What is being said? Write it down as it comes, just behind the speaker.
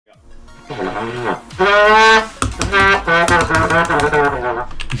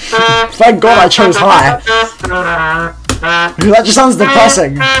Thank God I chose high. That just sounds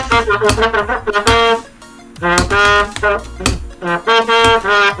depressing.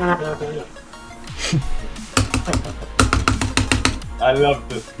 I love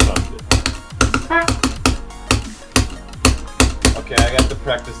this subject. Okay, I got to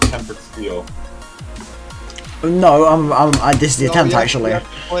practice tempered steel. No, this is the attempt actually.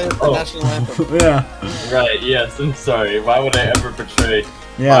 Play the national anthem. Yeah. Right, yes, I'm sorry. Why would I ever betray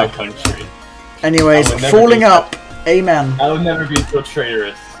my country? Anyways, falling up. Amen. I would never be so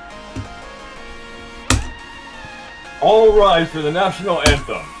traitorous. All rise for the national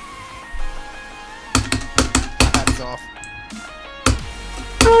anthem. Hats off.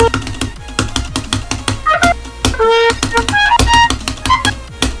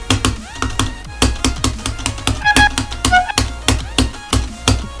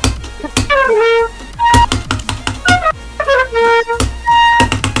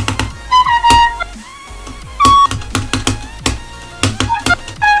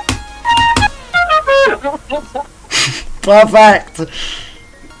 Perfect.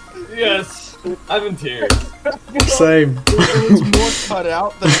 Yes, I'm in tears. Same. There's more cut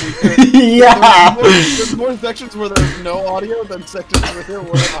out than we could. Yeah. There's more sections where there's no audio than sections where there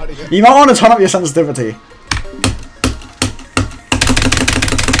were audio. You might want to turn up your sensitivity.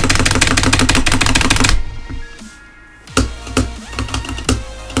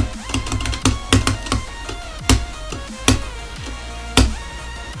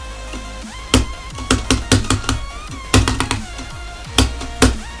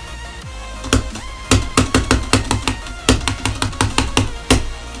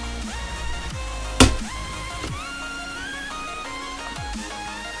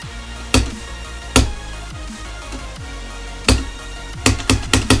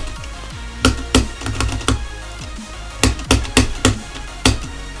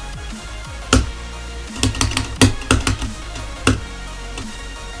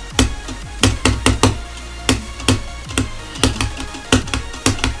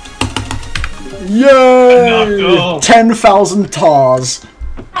 Yay! 10,000 tars.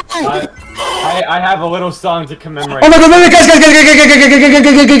 I have a little song to commemorate. Oh my god, guys!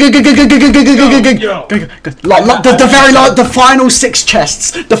 The final 6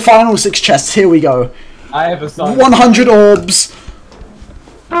 chests. The final 6 chests. Here we go. I have a song. 100 orbs.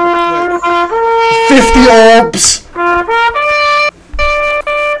 50 orbs.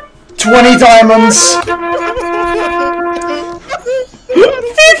 20 diamonds. 50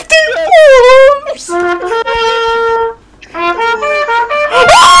 orbs.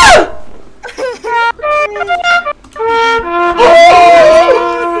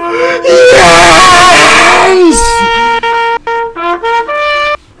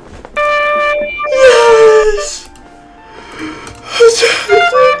 Yes!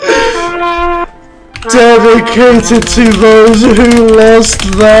 Dedicated to those who lost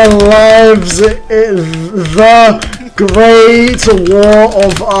their lives in the Great War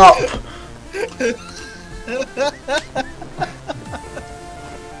of Up.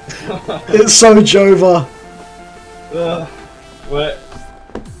 It's so Jova.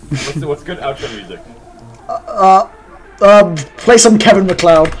 What's good outro music? Play some Kevin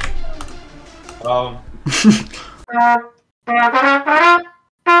MacLeod.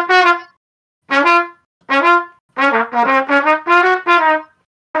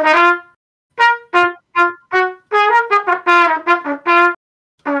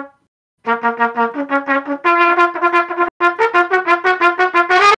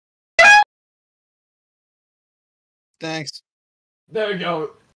 Thanks. There we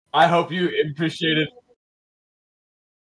go. I hope you appreciated